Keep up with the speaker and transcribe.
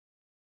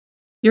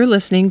You're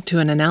listening to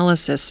an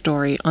analysis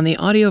story on the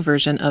audio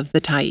version of The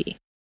Tyee.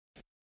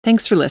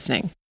 Thanks for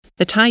listening.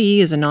 The Tyee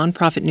is a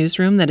nonprofit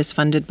newsroom that is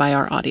funded by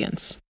our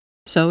audience.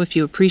 So if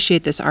you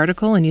appreciate this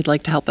article and you'd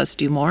like to help us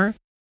do more,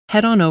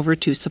 head on over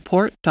to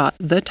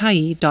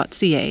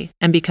support.thetyee.ca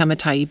and become a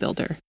Tyee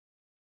builder.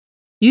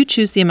 You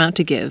choose the amount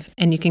to give,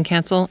 and you can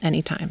cancel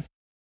anytime.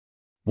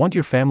 Want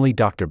your family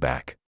doctor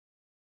back?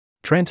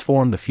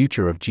 Transform the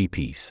future of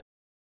GPs.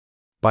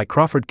 By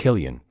Crawford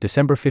Killian,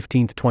 December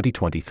 15,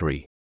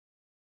 2023.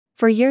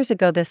 4 years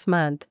ago this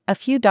month, a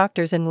few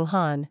doctors in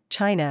Wuhan,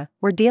 China,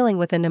 were dealing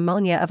with a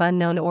pneumonia of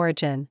unknown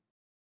origin.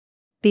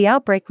 The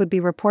outbreak would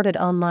be reported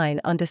online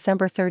on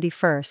December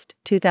 31,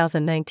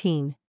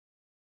 2019.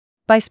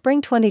 By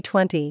spring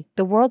 2020,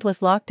 the world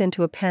was locked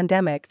into a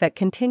pandemic that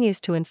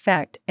continues to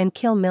infect and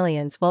kill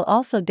millions while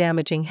also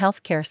damaging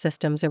healthcare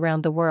systems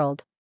around the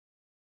world.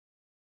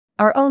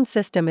 Our own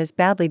system is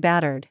badly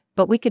battered,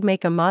 but we could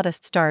make a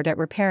modest start at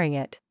repairing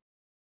it.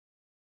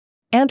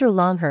 Andrew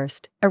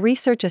Longhurst, a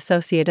research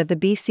associate of the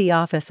BC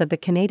office of the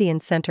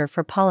Canadian Centre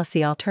for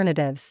Policy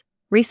Alternatives,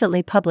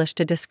 recently published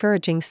a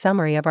discouraging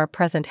summary of our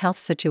present health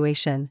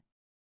situation.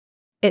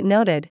 It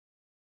noted,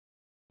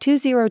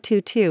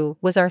 2022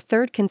 was our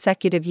third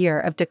consecutive year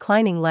of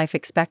declining life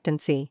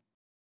expectancy.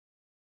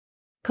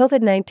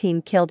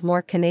 COVID-19 killed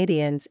more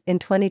Canadians in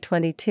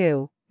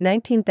 2022,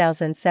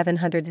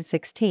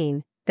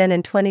 19,716, than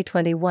in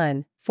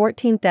 2021,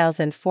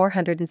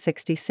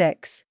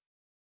 14,466.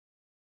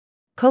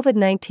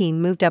 COVID-19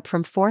 moved up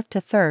from fourth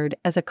to third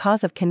as a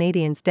cause of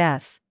Canadians'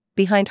 deaths,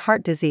 behind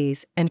heart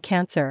disease and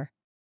cancer.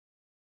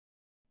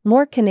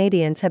 More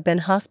Canadians have been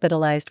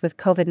hospitalized with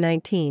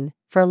COVID-19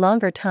 for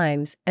longer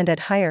times and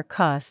at higher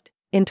cost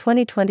in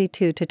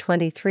 2022 to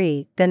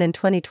 23 than in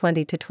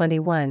 2020 to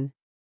 21.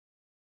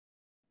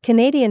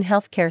 Canadian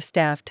healthcare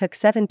staff took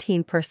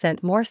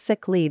 17% more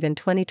sick leave in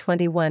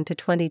 2021 to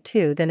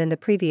 22 than in the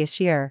previous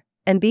year,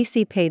 and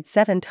BC paid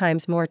 7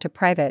 times more to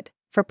private,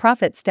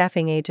 for-profit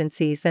staffing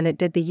agencies than it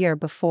did the year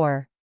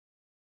before.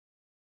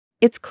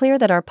 It's clear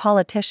that our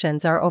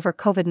politicians are over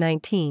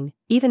COVID-19,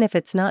 even if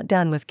it's not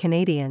done with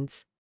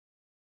Canadians.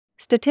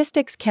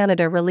 Statistics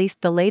Canada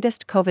released the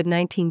latest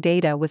COVID-19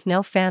 data with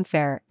no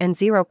fanfare and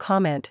zero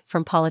comment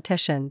from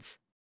politicians.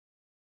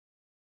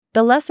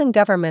 The lesson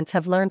governments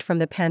have learned from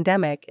the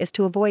pandemic is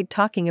to avoid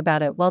talking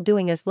about it while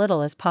doing as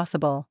little as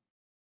possible.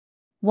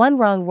 One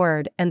wrong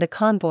word and the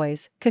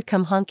convoys could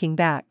come honking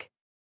back.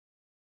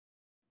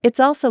 It's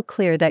also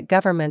clear that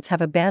governments have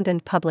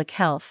abandoned public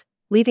health,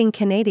 leaving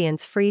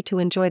Canadians free to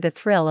enjoy the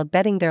thrill of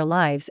betting their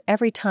lives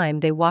every time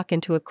they walk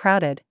into a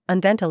crowded,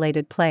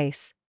 unventilated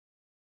place.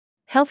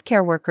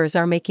 Healthcare workers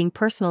are making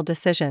personal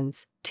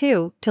decisions,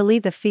 too, to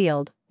leave the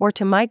field or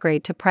to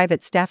migrate to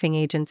private staffing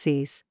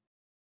agencies.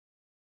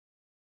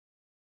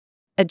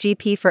 A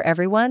GP for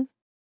everyone?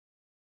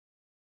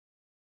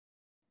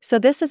 So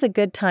this is a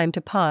good time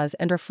to pause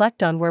and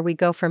reflect on where we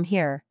go from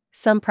here,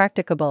 some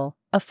practicable,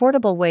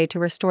 affordable way to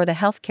restore the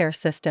healthcare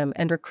system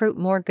and recruit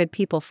more good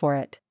people for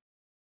it.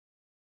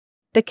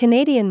 The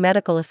Canadian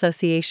Medical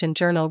Association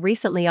Journal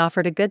recently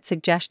offered a good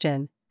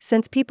suggestion: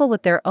 since people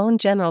with their own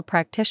general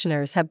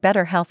practitioners have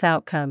better health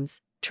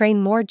outcomes,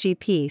 train more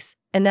GPs,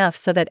 enough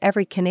so that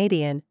every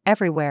Canadian,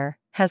 everywhere,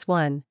 has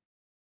one.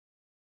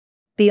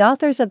 The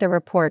authors of the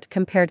report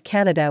compared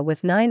Canada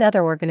with 9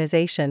 other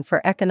Organization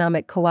for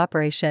Economic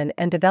Cooperation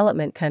and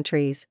Development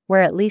countries,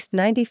 where at least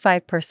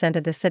 95%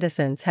 of the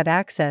citizens have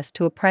access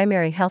to a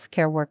primary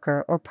healthcare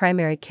worker or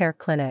primary care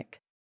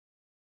clinic.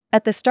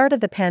 At the start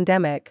of the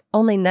pandemic,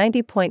 only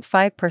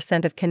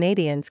 90.5% of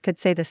Canadians could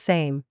say the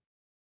same.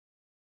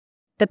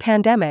 The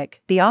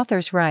pandemic, the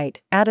authors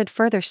write, added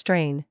further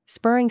strain,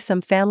 spurring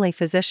some family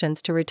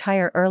physicians to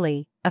retire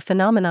early, a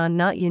phenomenon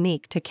not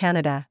unique to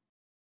Canada.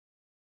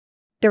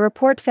 The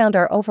report found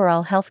our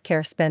overall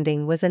healthcare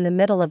spending was in the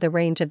middle of the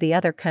range of the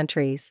other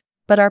countries,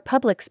 but our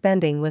public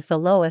spending was the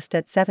lowest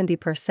at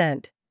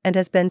 70%, and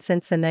has been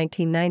since the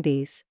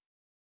 1990s.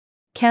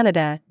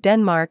 Canada,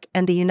 Denmark,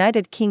 and the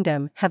United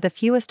Kingdom have the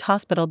fewest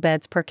hospital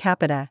beds per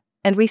capita,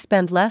 and we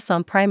spend less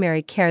on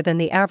primary care than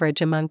the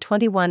average among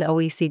 21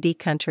 OECD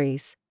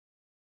countries.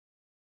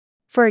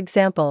 For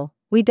example,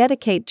 we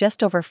dedicate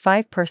just over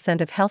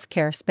 5% of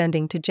healthcare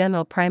spending to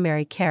general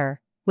primary care,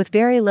 with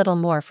very little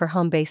more for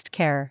home-based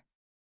care.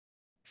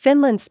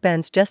 Finland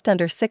spends just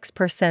under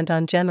 6%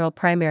 on general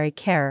primary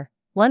care,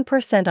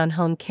 1% on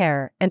home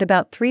care, and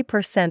about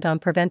 3% on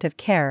preventive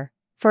care,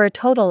 for a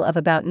total of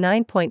about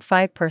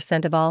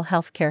 9.5% of all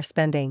healthcare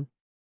spending.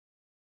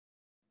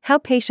 How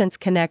patients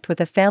connect with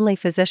a family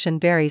physician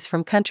varies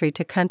from country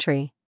to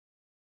country.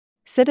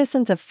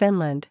 Citizens of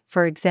Finland,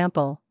 for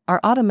example,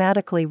 are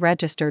automatically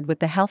registered with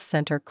the health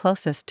center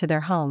closest to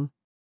their home.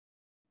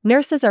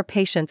 Nurses are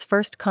patients'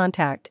 first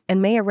contact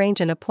and may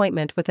arrange an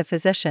appointment with a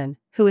physician,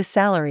 who is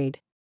salaried.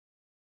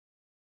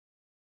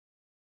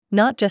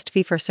 Not just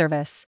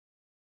fee-for-service.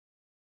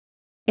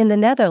 In the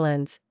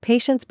Netherlands,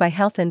 patients buy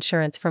health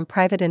insurance from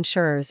private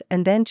insurers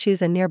and then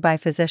choose a nearby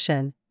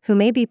physician, who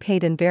may be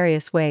paid in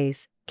various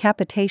ways,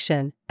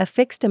 capitation, a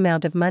fixed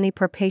amount of money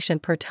per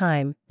patient per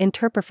time,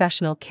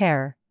 interprofessional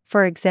care,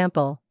 for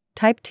example,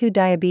 type 2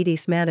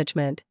 diabetes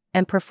management,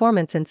 and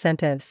performance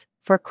incentives,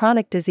 for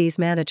chronic disease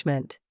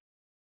management.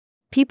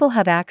 People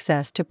have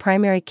access to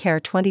primary care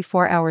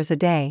 24 hours a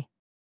day.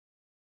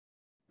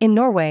 In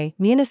Norway,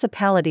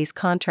 municipalities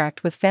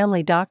contract with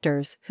family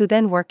doctors who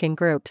then work in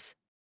groups.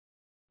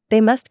 They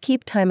must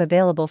keep time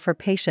available for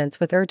patients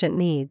with urgent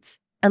needs.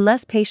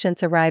 Unless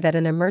patients arrive at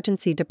an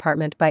emergency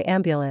department by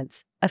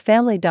ambulance, a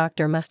family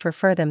doctor must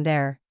refer them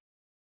there.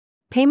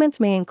 Payments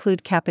may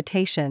include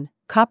capitation,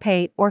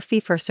 copay, or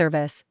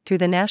fee-for-service through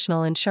the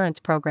National Insurance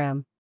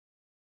Program.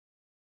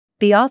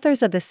 The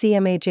authors of the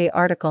CMAJ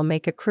article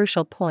make a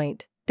crucial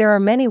point. There are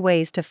many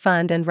ways to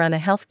fund and run a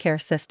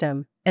healthcare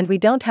system, and we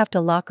don't have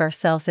to lock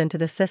ourselves into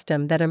the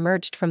system that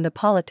emerged from the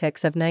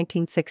politics of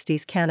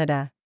 1960s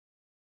Canada.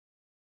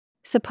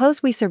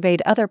 Suppose we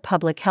surveyed other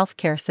public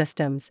healthcare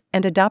systems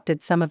and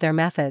adopted some of their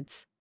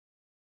methods.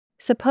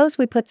 Suppose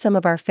we put some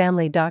of our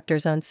family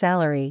doctors on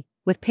salary,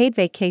 with paid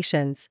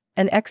vacations,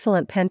 an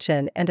excellent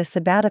pension, and a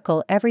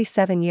sabbatical every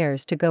 7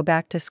 years to go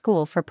back to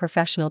school for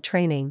professional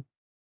training.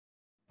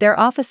 Their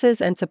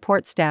offices and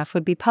support staff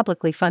would be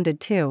publicly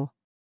funded too.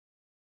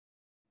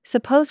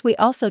 Suppose we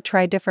also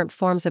try different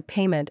forms of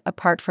payment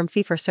apart from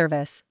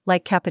fee-for-service,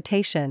 like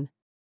capitation.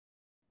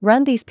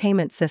 Run these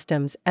payment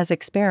systems as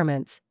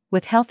experiments,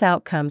 with health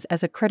outcomes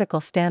as a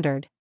critical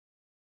standard.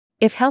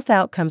 If health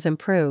outcomes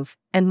improve,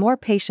 and more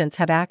patients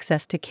have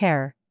access to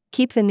care,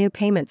 keep the new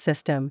payment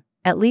system,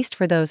 at least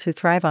for those who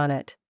thrive on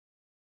it.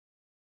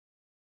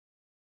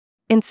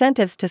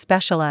 Incentives to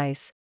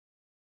specialize.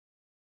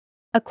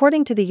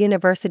 According to the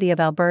University of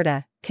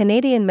Alberta,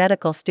 Canadian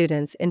medical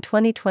students in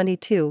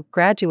 2022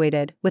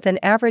 graduated with an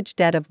average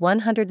debt of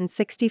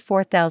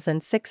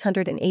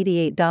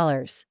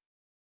 $164,688.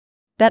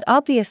 That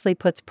obviously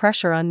puts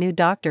pressure on new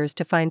doctors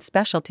to find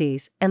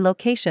specialties and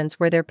locations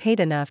where they're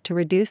paid enough to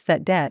reduce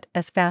that debt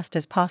as fast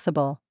as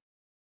possible.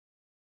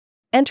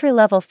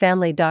 Entry-level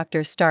family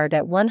doctors start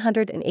at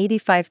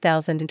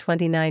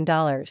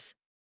 $185,029.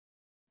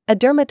 A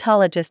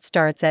dermatologist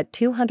starts at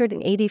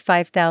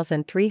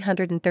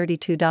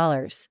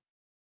 $285,332.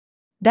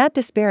 That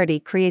disparity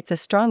creates a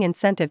strong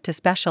incentive to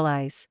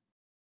specialize.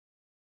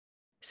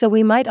 So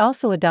we might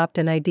also adopt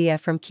an idea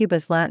from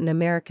Cuba's Latin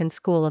American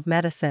School of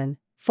Medicine: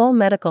 full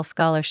medical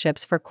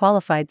scholarships for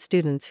qualified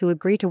students who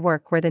agree to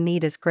work where the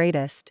need is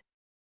greatest.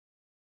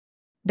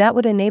 That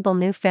would enable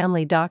new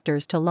family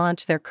doctors to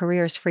launch their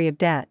careers free of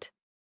debt.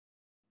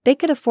 They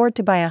could afford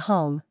to buy a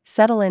home,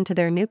 settle into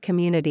their new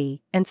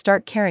community, and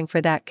start caring for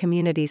that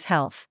community's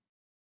health.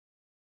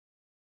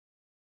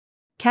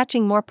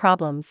 Catching more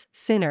problems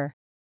sooner.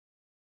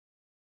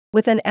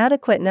 With an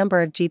adequate number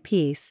of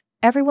GPs,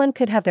 everyone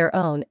could have their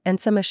own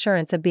and some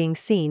assurance of being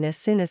seen as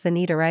soon as the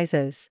need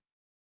arises.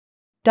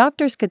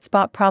 Doctors could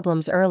spot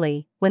problems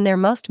early, when they're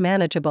most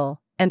manageable,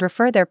 and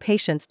refer their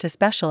patients to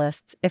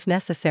specialists if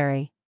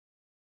necessary.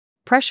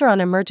 Pressure on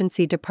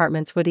emergency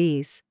departments would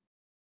ease.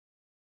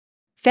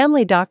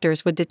 Family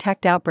doctors would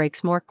detect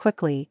outbreaks more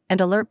quickly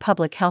and alert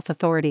public health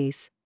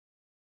authorities.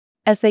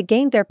 As they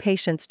gained their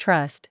patients'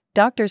 trust,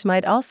 doctors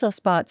might also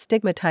spot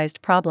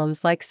stigmatized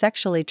problems like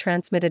sexually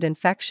transmitted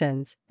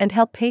infections and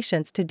help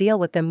patients to deal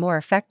with them more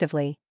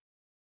effectively.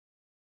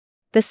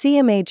 The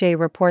CMAJ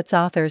report's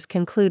authors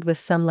conclude with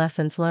some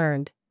lessons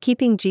learned: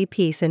 keeping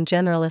GPs in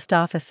generalist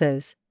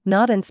offices,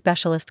 not in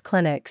specialist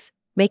clinics,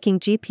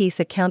 making GPs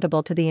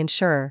accountable to the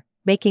insurer,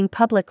 making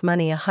public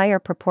money a higher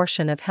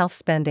proportion of health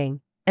spending,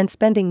 and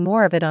spending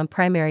more of it on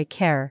primary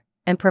care,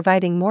 and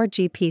providing more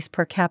GPs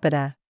per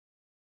capita.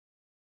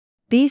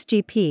 These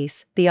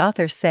GPs, the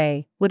authors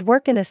say, would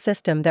work in a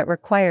system that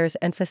requires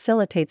and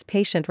facilitates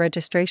patient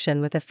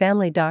registration with a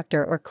family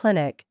doctor or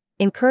clinic,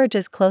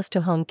 encourages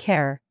close-to-home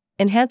care,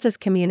 enhances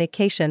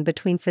communication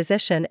between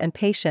physician and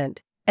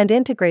patient, and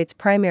integrates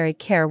primary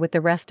care with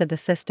the rest of the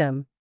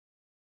system.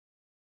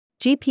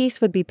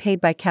 GPs would be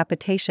paid by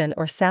capitation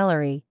or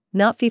salary,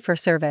 not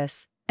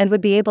fee-for-service, and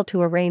would be able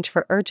to arrange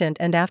for urgent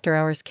and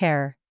after-hours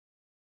care.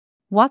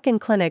 Walk-in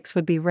clinics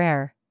would be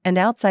rare, and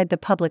outside the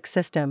public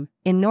system.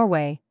 In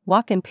Norway,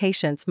 walk-in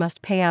patients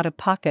must pay out of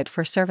pocket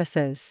for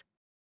services.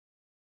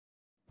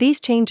 These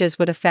changes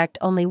would affect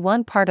only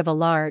one part of a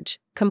large,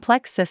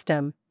 complex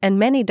system, and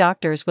many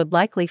doctors would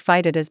likely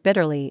fight it as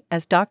bitterly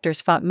as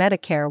doctors fought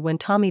Medicare when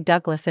Tommy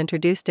Douglas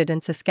introduced it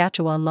in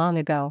Saskatchewan long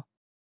ago.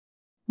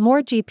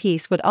 More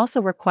GPs would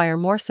also require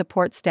more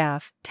support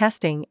staff,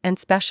 testing, and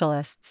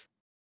specialists.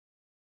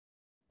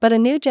 But a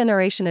new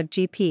generation of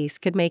GPs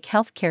could make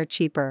healthcare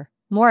cheaper,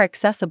 more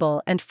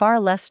accessible, and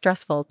far less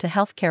stressful to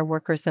healthcare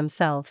workers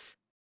themselves.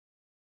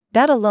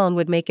 That alone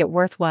would make it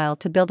worthwhile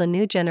to build a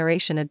new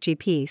generation of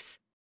GPs.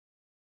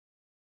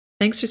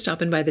 Thanks for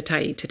stopping by the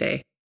Tyee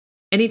today.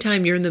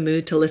 Anytime you're in the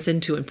mood to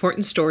listen to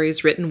important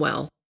stories written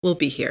well, we'll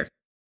be here.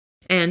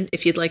 And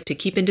if you'd like to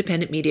keep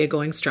independent media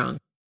going strong,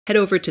 head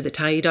over to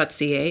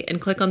thetyee.ca and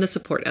click on the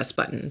Support Us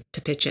button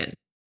to pitch in.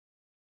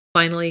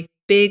 Finally,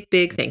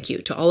 big thank you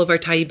to all of our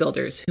Tyee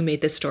builders who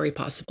made this story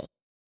possible.